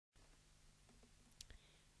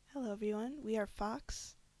Hello everyone, we are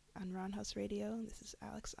Phox on Roundhouse Radio, and this is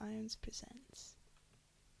Alex Irons Presents.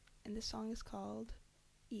 And this song is called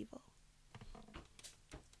Evil.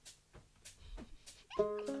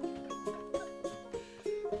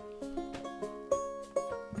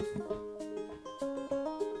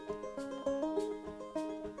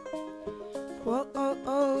 Whoa, oh,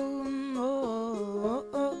 oh, oh,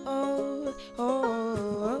 oh, oh, oh,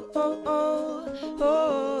 oh, oh, oh, oh,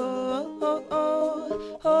 oh, oh,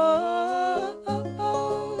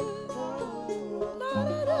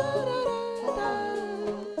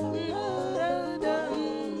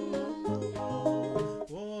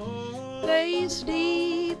 oh. Face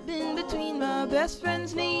deep in between my best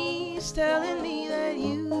friend's knees, telling me that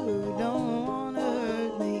you don't wanna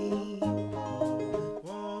hurt me.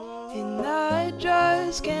 And I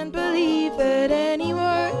just can't believe that any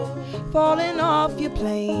word falling off your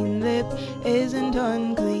plain lip isn't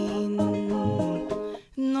unclean.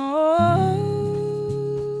 No,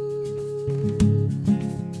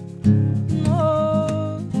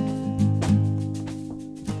 no.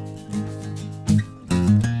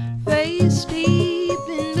 Face deep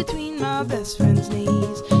in between my best friend's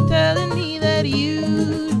knees, telling me that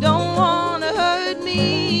you don't wanna hurt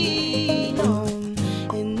me. No,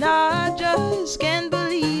 and I just can't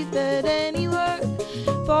believe that any word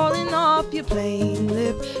falling off your plain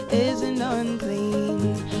lip isn't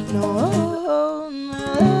unclean. No,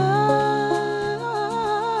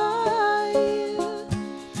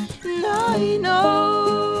 I know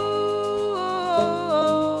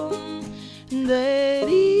that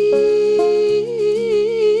evil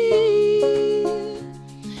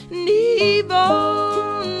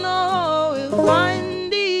will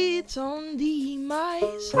find its own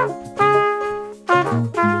demise. Find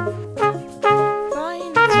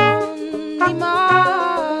its own demise.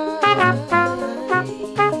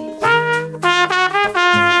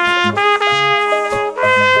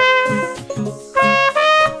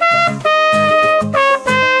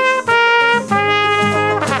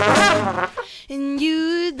 And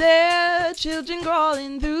you there, children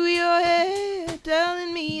crawling through your hair,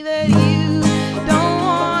 telling me that you don't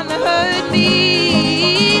wanna hurt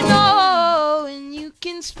me. No, and you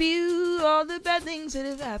can spew all the bad things that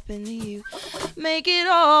have happened to you, make it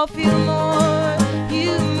all feel more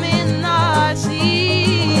human. I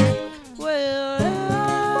see. Well,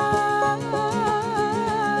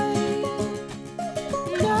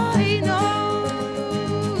 I know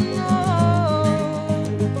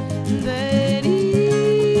that evil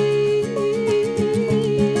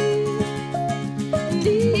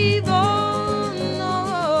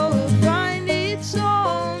will find its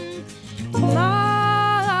own demise.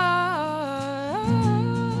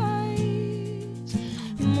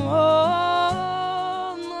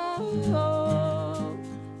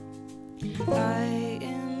 I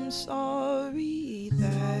am sorry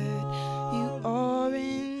that you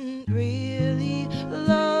aren't really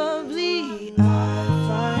lovely. I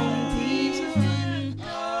find peace when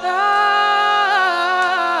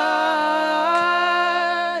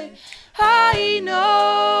I know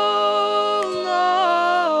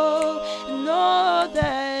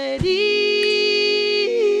that evil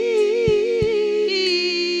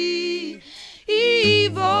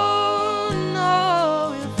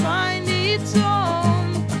will find its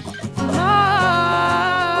own demise.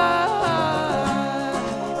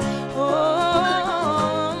 Oh,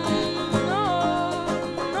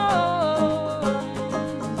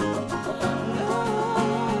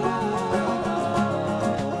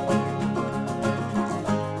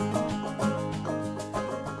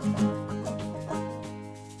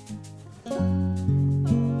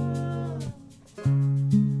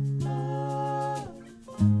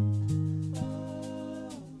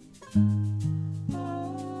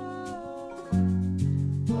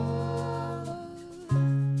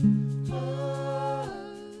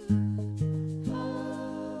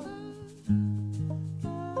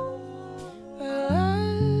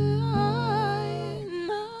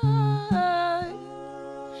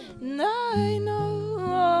 I know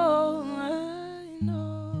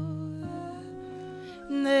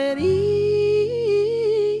that evil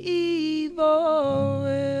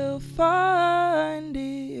will find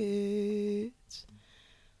its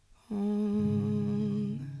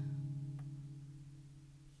own.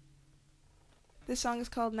 This song is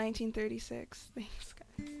called 1936. Thanks, guys.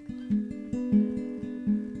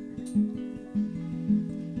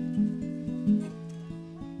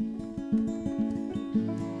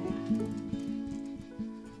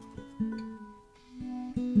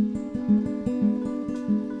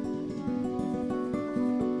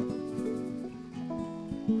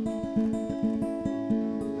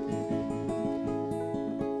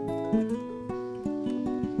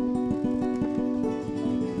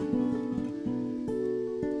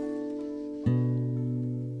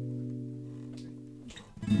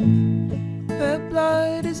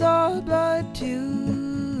 our blood too.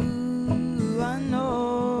 I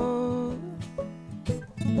know.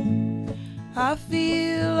 I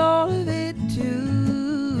feel all of it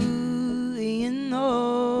too. You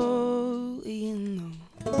know, you know.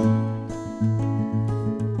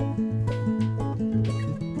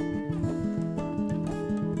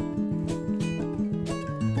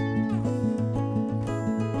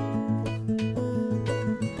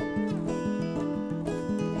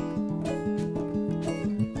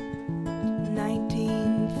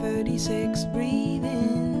 1936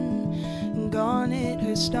 breathing, garnet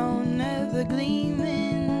her stone never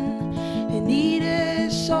gleaming.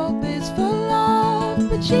 Anita's soul is for love,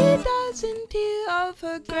 but she doesn't hear of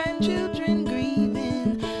her grandchildren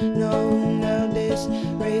grieving. No eldest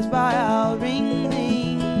raised by our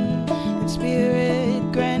ringling, and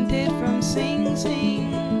spirit granted from Sing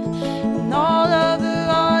Sing. And all other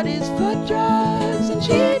art is for drugs, and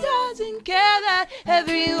she doesn't care that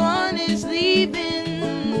everyone is leaving.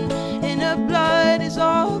 And her blood is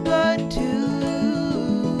all blood too.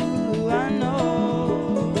 I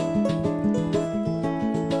know.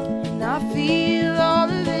 And I feel all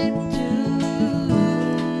of it too.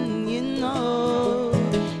 You know,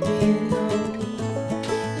 you know.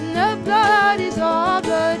 And her blood is all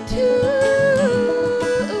blood too.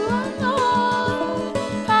 I know.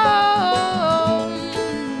 Oh,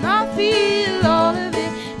 and I feel all of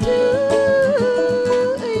it too.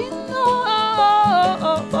 You know.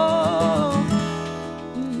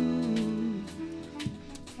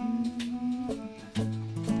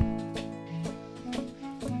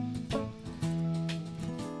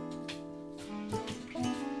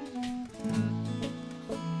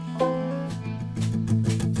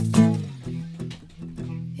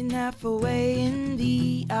 And half away in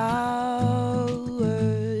the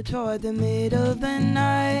hour, toward the middle of the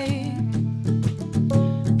night,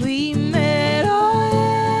 we met our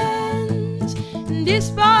hands,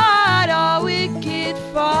 despite our wicked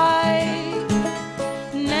fight.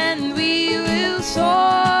 And we will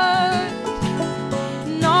soar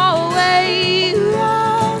no way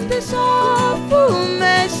around this awful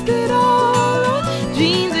mess that all our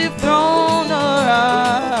dreams have thrown around.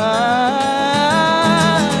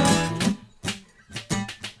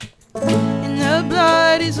 And the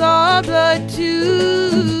blood is our blood too.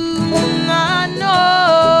 I know,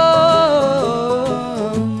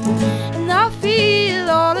 and I feel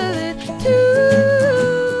all of it too.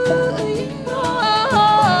 You know,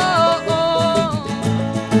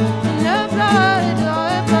 and the blood is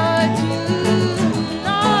our blood too. I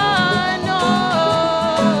know,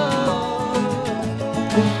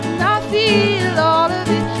 and I feel all of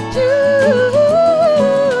it too.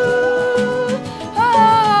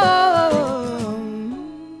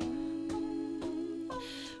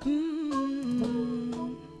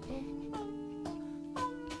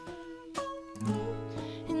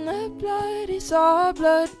 And the blood is our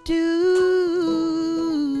blood too.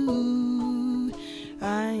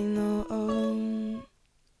 I know.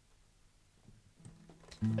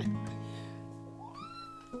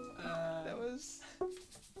 That was.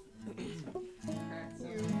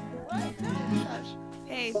 What? Gosh.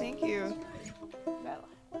 Hey, thank you. That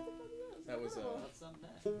was a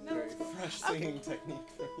very fresh singing technique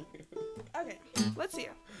for you. Okay, let's see.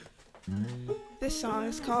 This song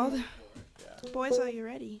is called Boys, Are You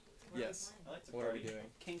Ready? Yes. What are we doing?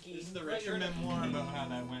 Kinky. This is the your memoir about how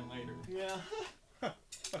that went later. Yeah.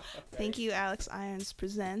 Thank you, Alex Irons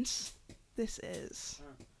presents. This is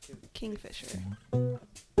Kingfisher.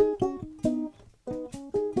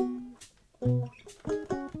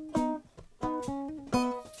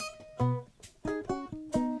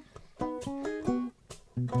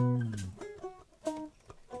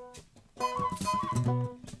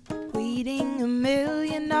 Leading a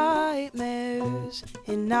million nightmares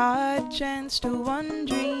and not chance to one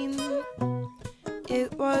dream.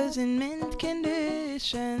 It was in mint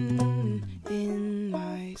condition in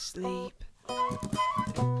my sleep.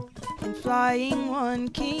 And flying one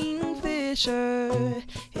kingfisher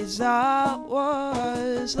as I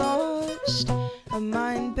was lost. A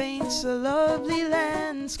mind paints a lovely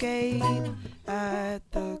landscape at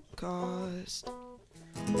the cost.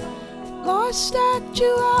 Lost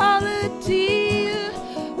actuality,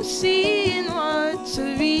 seeing what's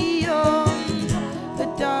real,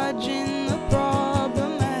 but dodging the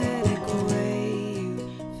problematic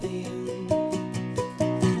waving.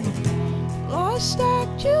 Lost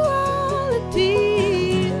actuality,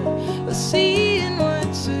 seeing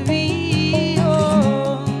what's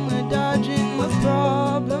real, but dodging the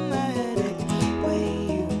problematic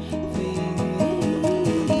waving.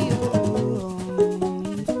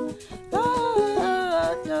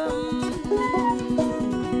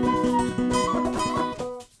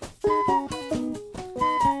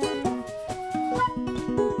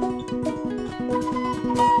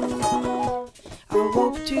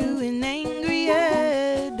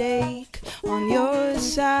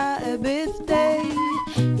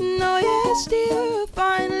 last year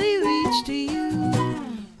finally reached to you.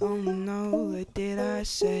 Oh no, what did I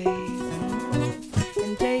say?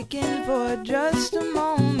 And taken for just a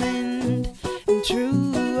moment, and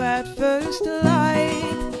true at first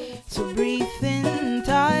light, so brief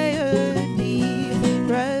entirety,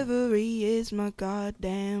 reverie is my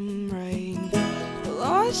goddamn right.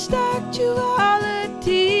 Lost actuality,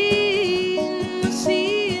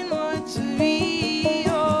 seeing what's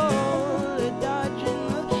real, dodging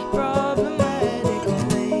the problematic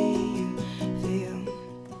way you feel.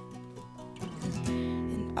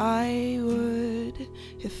 And I would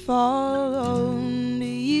have followed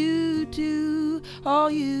you to all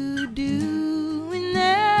you do, in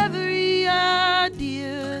every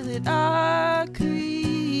idea that I created.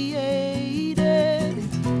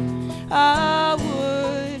 I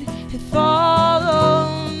would have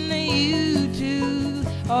followed you to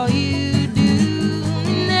all you do,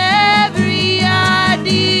 in every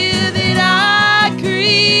idea that I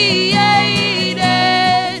created.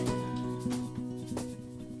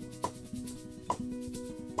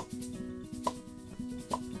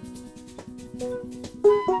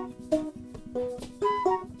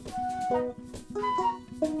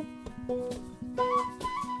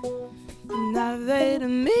 And I've had a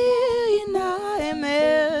million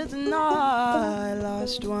nightmares, and I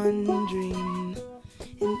lost one dream,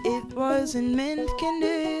 and it was in mint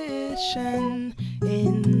condition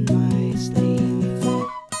in my sleep.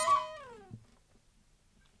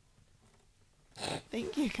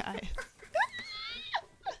 Thank you, guys.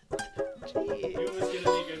 Jeez. You always get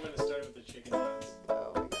to be good when it started with the chicken dance.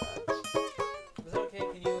 Oh my gosh. Was that okay?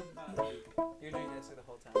 Can you, you're doing this like the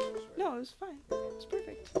whole time? Right? No, it was fine. It was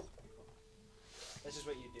perfect. That's just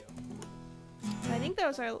what you do. I think that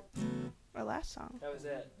was our last song. That was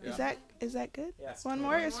it. Yeah. Is that good? Yeah. One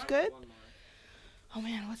more is good? One more. Oh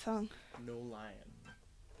man, what song? No lion.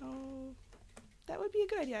 Oh, that would be a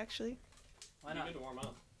good idea, actually. Why Be not? good to warm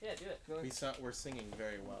up. Yeah, do it. Go We're singing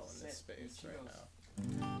very well in this space Sit. right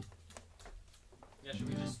now. Yeah, should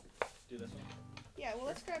we just do this one? Yeah, well,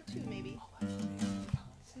 let's grab two, maybe.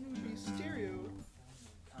 Stereo.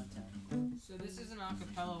 Content. So this is an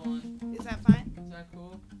acapella one. Is that fine? Is that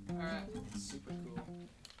cool? Alright. It's super cool.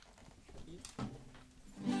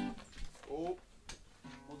 Oh.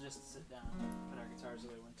 We'll just sit down, put our guitars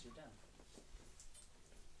away once you're done.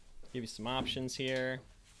 Give you some options here.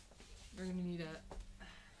 We're gonna need a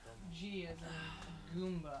G as in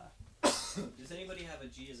Goomba. Does anybody have a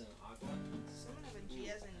G as in aqua? Someone have a G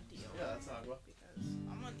as in deal. Yeah, that's agua. Because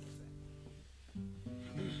I'm gonna use it.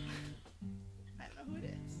 I don't know who it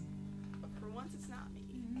is. But for once, it's not me.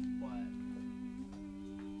 What?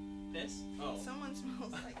 This? Oh. Someone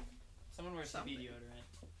smells like... Someone wears Something. CB deodorant.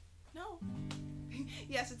 No.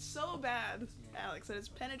 Yes, it's so bad, Alex, that it's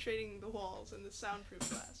penetrating the walls in the soundproof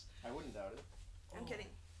glass. I wouldn't doubt it. I'm kidding.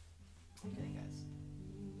 I'm kidding, guys.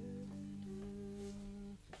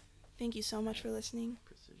 Thank you so much for listening.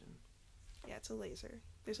 Precision. Yeah, it's a laser.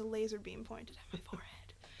 There's a laser beam pointed at my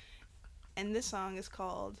forehead. And this song is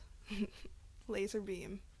called Laser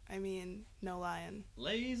Beam. I mean, No Lion.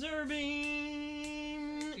 Laser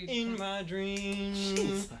beam in my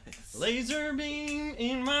dream. Laser beam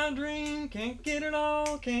in my dream. Can't get it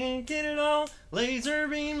all, can't get it all. Laser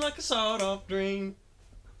beam like a sawed-off dream.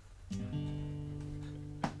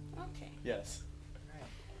 Okay. Yes.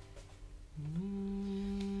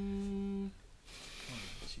 One,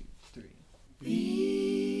 two, three.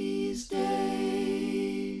 These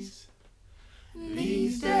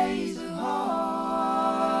days are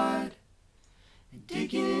hard.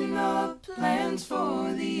 Digging up plans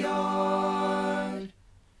for the yard.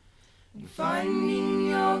 And finding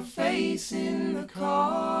your face in the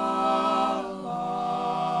cars.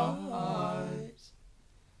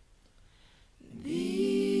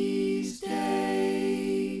 These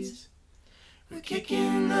days, we're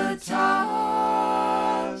kicking the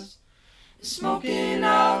tires. Smoking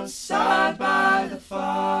outside by the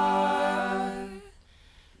fire.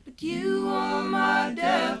 But you are my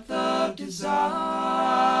depth of desire.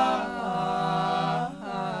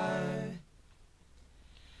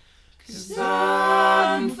 'Cause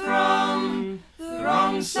I'm from the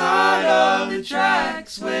wrong side of the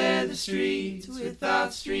tracks, where the streets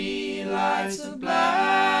without street lights are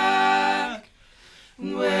black,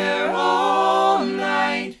 and where all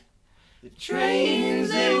night the trains,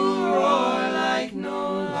 they will roar like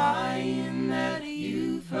no lion that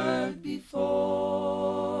you've heard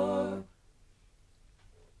before.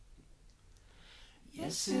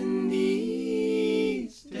 Yes, in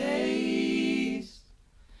these days,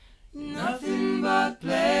 nothing but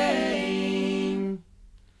blame.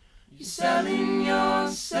 You're selling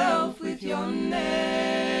yourself with your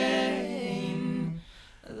name.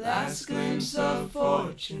 last glimpse of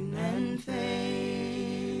fortune and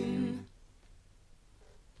fame.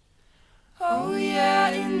 Oh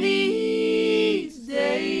yeah, in these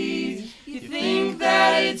days, you think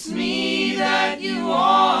that it's me that you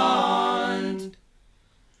want,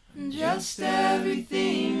 and just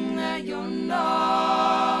everything that you're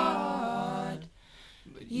not,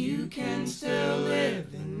 but you can still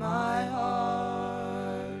live in my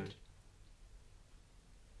heart.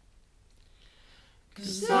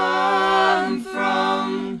 'Cause I'm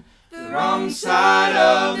from the wrong side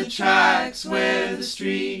of the tracks, where the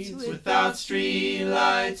streets without street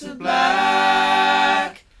lights are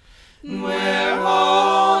black, and where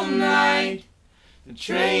all night the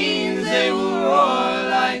trains they will roar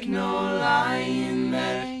like no line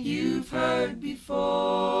that you've heard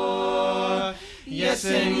before. Yes,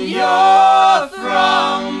 and you're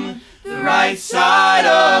from the right side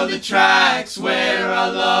of the tracks, where I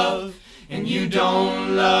love and you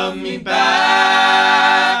don't love me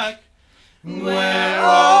back, where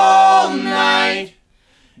all night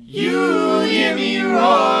you hear me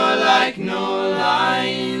roar like no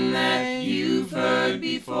line that you've heard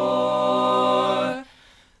before,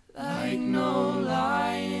 like no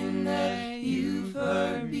line that you've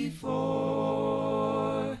heard before,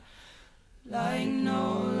 like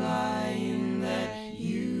no line that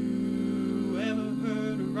you ever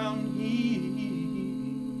heard around here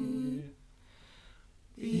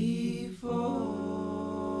before.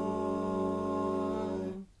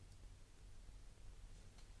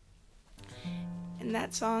 And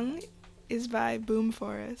that song is by Boom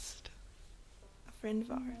Forest, a friend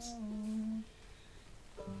of ours.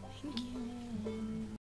 Thank you.